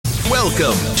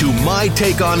Welcome to My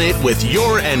Take on It with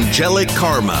Your Angelic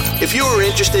Karma. If you are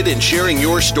interested in sharing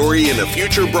your story in a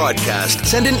future broadcast,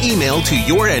 send an email to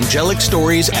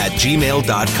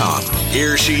yourangelicstories@gmail.com.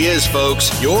 Here she is,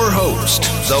 folks, your host,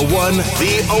 the one,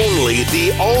 the only,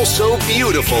 the also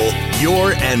beautiful,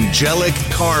 Your Angelic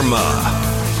Karma.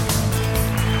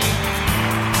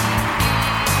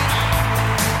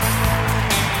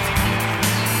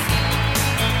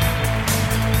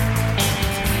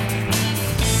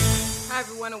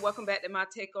 Welcome back to My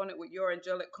Take on It with Your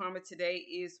Angelic Karma. Today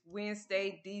is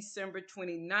Wednesday, December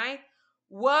 29th.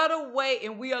 What a way,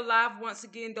 and we are live once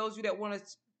again. Those of you that want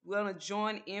to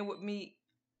join in with me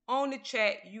on the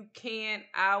chat, you can.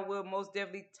 I will most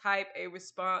definitely type a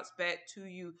response back to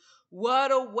you.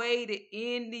 What a way to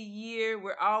end the year.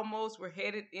 We're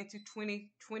headed into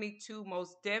 2022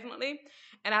 most definitely.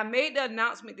 And I made the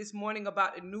announcement this morning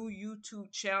about the new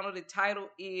YouTube channel. The title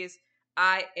is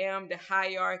I Am the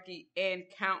Hierarchy and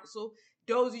Council.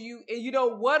 Those of you, and you know,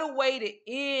 what a way to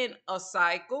end a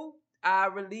cycle. I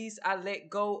let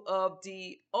go of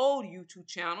the old YouTube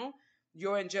channel,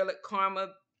 Your Angelic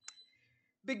Karma,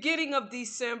 beginning of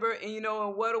December, and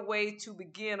and what a way to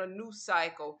begin a new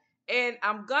cycle. And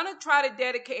I'm gonna try to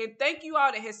dedicate, and thank you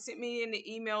all that has sent me in the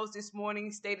emails this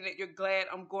morning stating that you're glad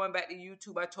I'm going back to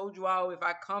YouTube. I told you all if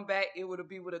I come back, it would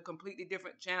be with a completely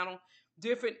different channel,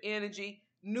 different energy,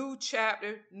 new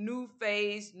chapter, new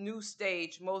phase, new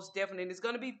stage, most definitely. And it's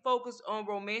going to be focused on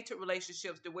romantic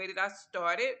relationships, the way that I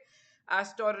started. I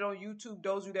started on YouTube.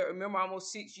 Those of you that remember,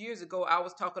 almost 6 years ago, I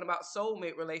was talking about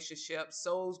soulmate relationships,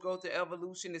 souls growth to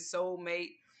evolution, the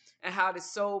soulmate, and how the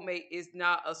soulmate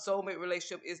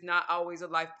relationship is not always a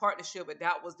life partnership, but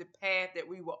that was the path that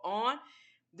we were on.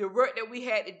 The work that we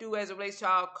had to do as it relates to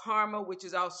our karma, which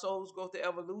is our soul's growth to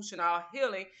evolution, our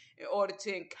healing, in order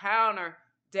to encounter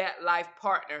that life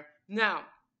partner. Now,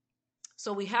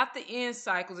 so we have to end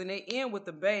cycles, and they end with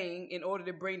a bang in order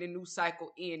to bring the new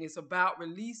cycle in. It's about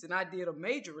release, and I did a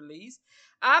major release.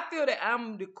 I feel that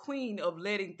I'm the queen of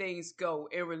letting things go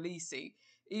and releasing.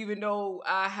 Even though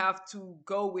I have to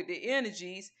go with the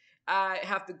energies, I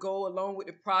have to go along with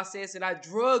the process, and I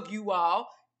drug you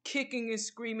all, kicking and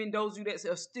screaming, those of you that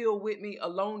are still with me,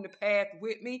 along the path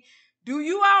with me. Do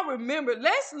you all remember?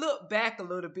 Let's look back a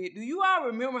little bit. Do you all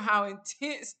remember how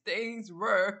intense things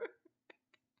were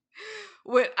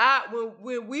when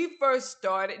we first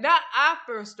started? Not I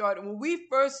first started. When we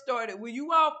first started, when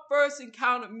you all first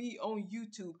encountered me on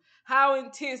YouTube, how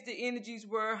intense the energies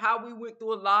were, how we went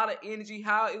through a lot of energy,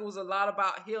 how it was a lot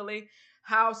about healing,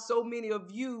 how so many of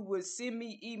you would send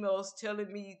me emails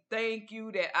telling me thank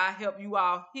you, that I help you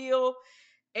all heal.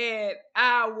 And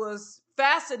I was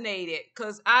fascinated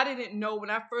because I didn't know when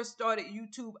I first started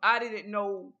YouTube, I didn't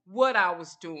know what I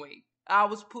was doing.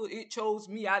 It chose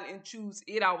me. I didn't choose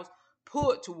it. I was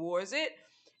put towards it.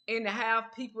 And to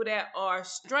have people that are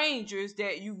strangers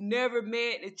that you've never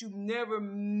met, that you've never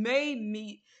may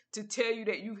meet, to tell you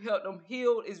that you helped them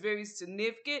heal is very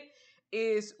significant,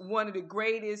 is one of the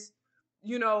greatest,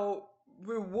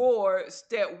 rewards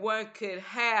that one could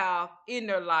have in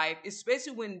their life,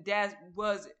 especially when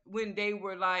they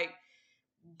were like,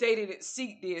 they didn't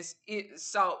seek this, it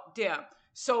sought them.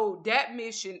 So that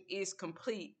mission is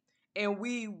complete, and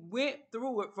we went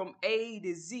through it from A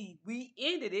to Z. We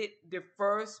ended it the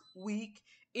first week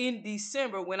in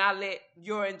December when I let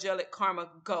Your Angelic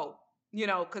Karma go,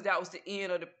 because that was the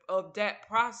end of that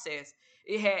process.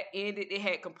 It had ended, it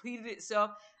had completed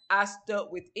itself. I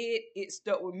stuck with it. It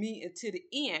stuck with me until the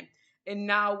end. And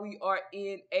now we are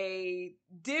in a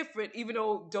different, even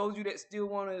though those of you that still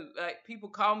want to, like, people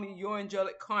call me Your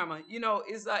Angelic Karma.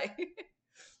 It's like,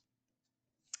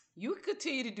 you can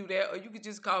continue to do that, or you could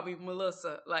just call me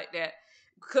Melissa like that.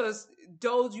 Because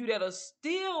those of you that are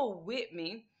still with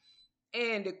me,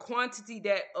 and the quantity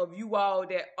that of you all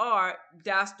that are,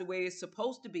 that's the way it's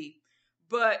supposed to be.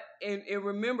 But, and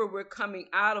remember, we're coming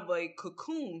out of a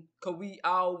cocoon, because we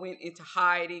all went into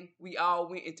hiding. We all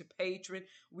went into Patreon.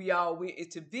 We all went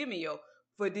into Vimeo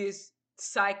for this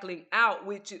cycling out,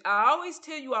 which I always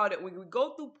tell you all that when we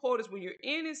go through portals, when you're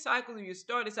in this cycle and you're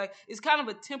starting cycle, it's kind of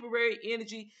a temporary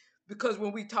energy, because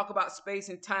when we talk about space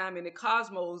and time in the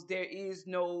cosmos, there is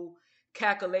no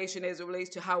calculation as it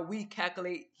relates to how we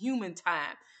calculate human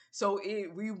time. So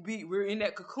we're in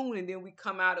that cocoon, and then we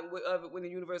come out of it when the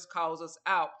universe calls us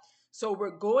out. So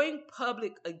we're going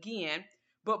public again,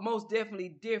 but most definitely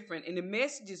different. And the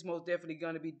message is most definitely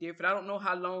going to be different. I don't know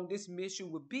how long this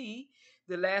mission would be.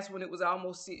 The last one, it was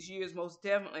almost 6 years, most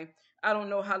definitely. I don't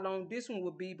know how long this one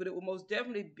would be, but it will most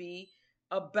definitely be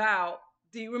about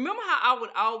remember how I would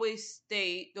always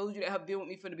state, those of you that have been with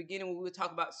me from the beginning when we would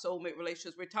talk about soulmate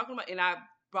relationships, we're talking about, and I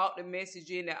brought the message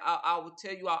in that I will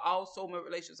tell you all soulmate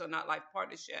relationships are not life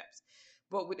partnerships.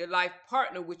 But with the life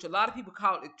partner, which a lot of people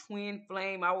call it the twin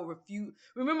flame, I would refuse.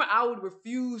 Remember, I would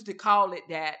refuse to call it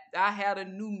that. I had a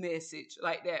new message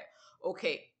like that.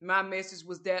 Okay, my message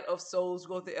was that of soul's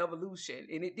growth and evolution.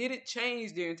 And it didn't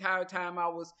change the entire time I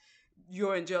was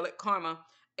your angelic karma.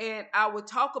 And I would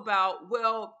talk about,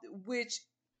 well, which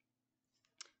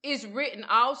is written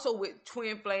also with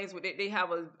twin flames, with they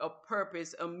have a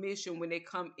purpose, a mission when they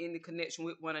come into connection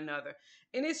with one another.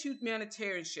 And it's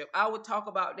humanitarianship. I would talk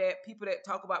about that. People that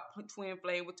talk about twin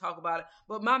flame would talk about it.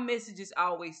 But my message is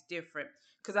always different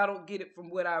because I don't get it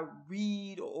from what I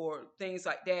read or things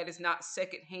like that. It's not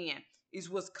secondhand. It's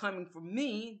what's coming from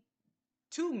me,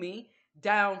 to me,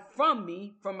 down from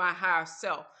me, from my higher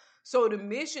self. So the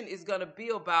mission is going to be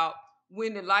about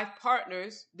when the life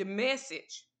partners, the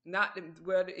message, not the,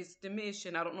 whether it's the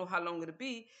mission, I don't know how long it'll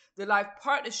be, the life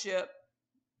partnership,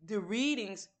 the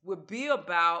readings will be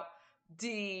about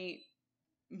the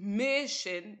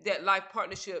mission that life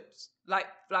partnerships, like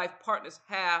life partners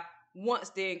have once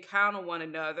they encounter one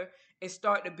another and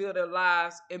start to build their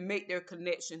lives and make their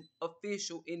connection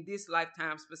official in this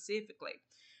lifetime specifically.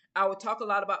 I would talk a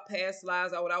lot about past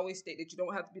lives. I would always state that you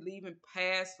don't have to believe in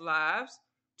past lives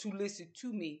to listen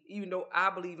to me, even though I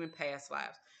believe in past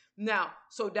lives. Now,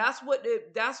 so that's what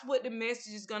the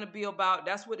message is going to be about.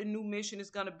 That's what the new mission is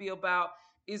going to be about.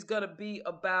 It's going to be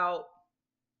about,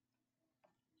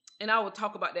 and I will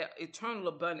talk about that eternal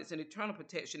abundance and eternal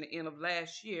protection at the end of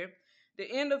last year.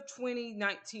 The end of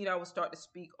 2019, I will start to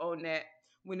speak on that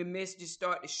when the messages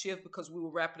start to shift because we were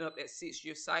wrapping up that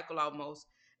 6-year cycle almost,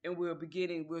 and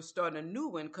we're starting a new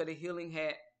one because the healing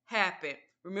had happened.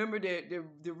 Remember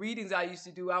the readings I used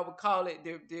to do, I would call it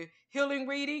the healing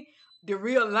reading. The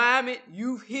realignment,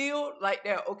 you've healed, like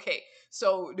that. Okay,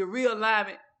 so the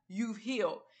realignment, you've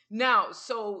healed. Now,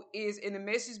 so in the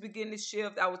message begin to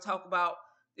shift, I will talk about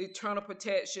eternal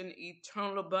protection,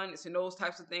 eternal abundance, and those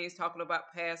types of things, talking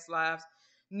about past lives.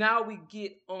 Now we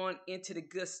get on into the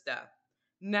good stuff.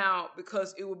 Now,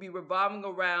 because it will be revolving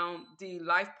around the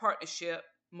life partnership,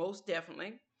 most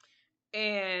definitely,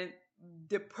 and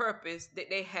the purpose that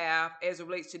they have as it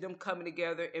relates to them coming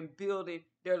together and building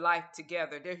their life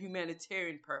together, their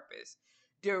humanitarian purpose,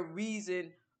 their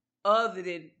reason other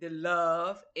than the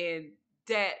love and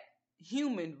that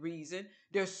human reason,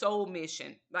 their soul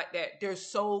mission, like that, their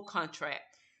soul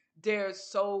contract to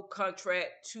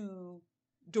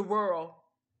the world,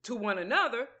 to one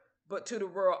another, but to the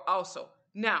world also.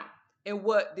 Now, and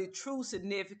what the true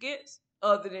significance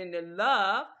other than the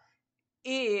love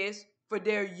is for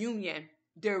their union,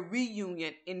 their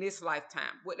reunion in this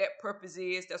lifetime. What that purpose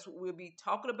is, that's what we'll be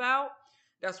talking about.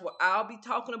 That's what I'll be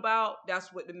talking about.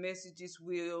 That's what the messages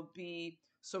will be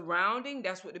surrounding.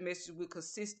 That's what the message will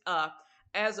consist of.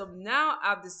 As of now,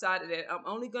 I've decided that I'm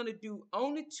only going to do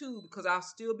only 2 because I'll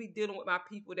still be dealing with my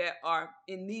people that are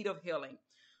in need of healing.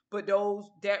 But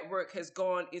that work has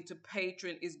gone into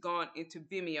Patreon, is gone into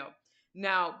Vimeo.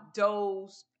 Now,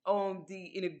 those and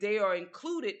if they are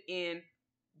included in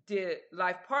the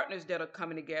life partners that are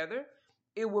coming together,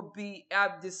 it will be,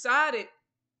 I've decided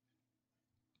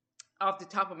off the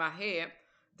top of my head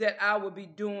that I will be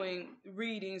doing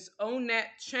readings on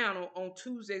that channel on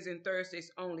Tuesdays and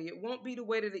Thursdays only. It won't be the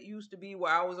way that it used to be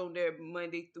where I was on there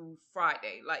Monday through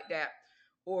Friday like that,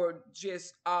 or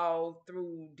just all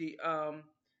through the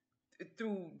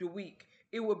week.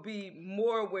 It will be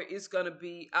more where it's going to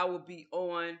be, I will be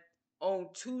on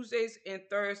Tuesdays and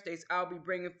Thursdays. I'll be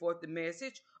bringing forth the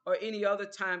message, or any other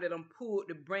time that I'm pulled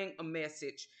to bring a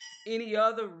message. Any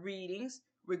other readings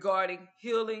regarding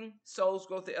healing, soul's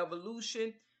growth and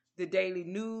evolution, the daily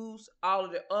news, all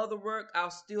of the other work,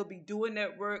 I'll still be doing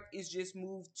that work. It's just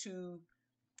moved to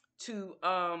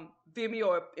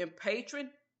Vimeo and Patreon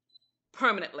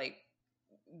permanently,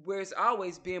 where it's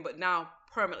always been, but now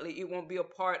permanently. It won't be a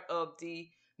part of the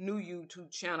new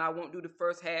YouTube channel. I won't do the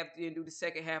first half, then do the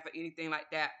second half, or anything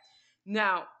like that.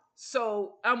 Now,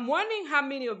 so I'm wondering how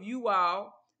many of you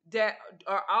all that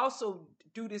are also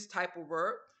do this type of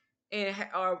work and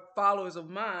are followers of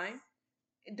mine,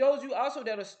 those of you also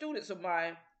that are students of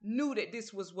mine, knew that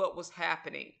this was what was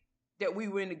happening, that we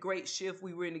were in the great shift,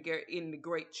 we were in the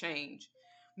great change.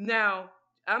 Now,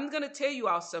 I'm going to tell you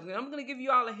all something. I'm going to give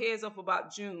you all a heads up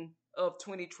about June of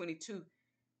 2022.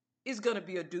 It's going to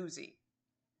be a doozy.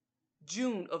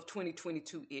 June of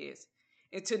 2022 is.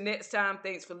 Until next time,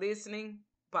 thanks for listening.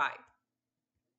 Bye.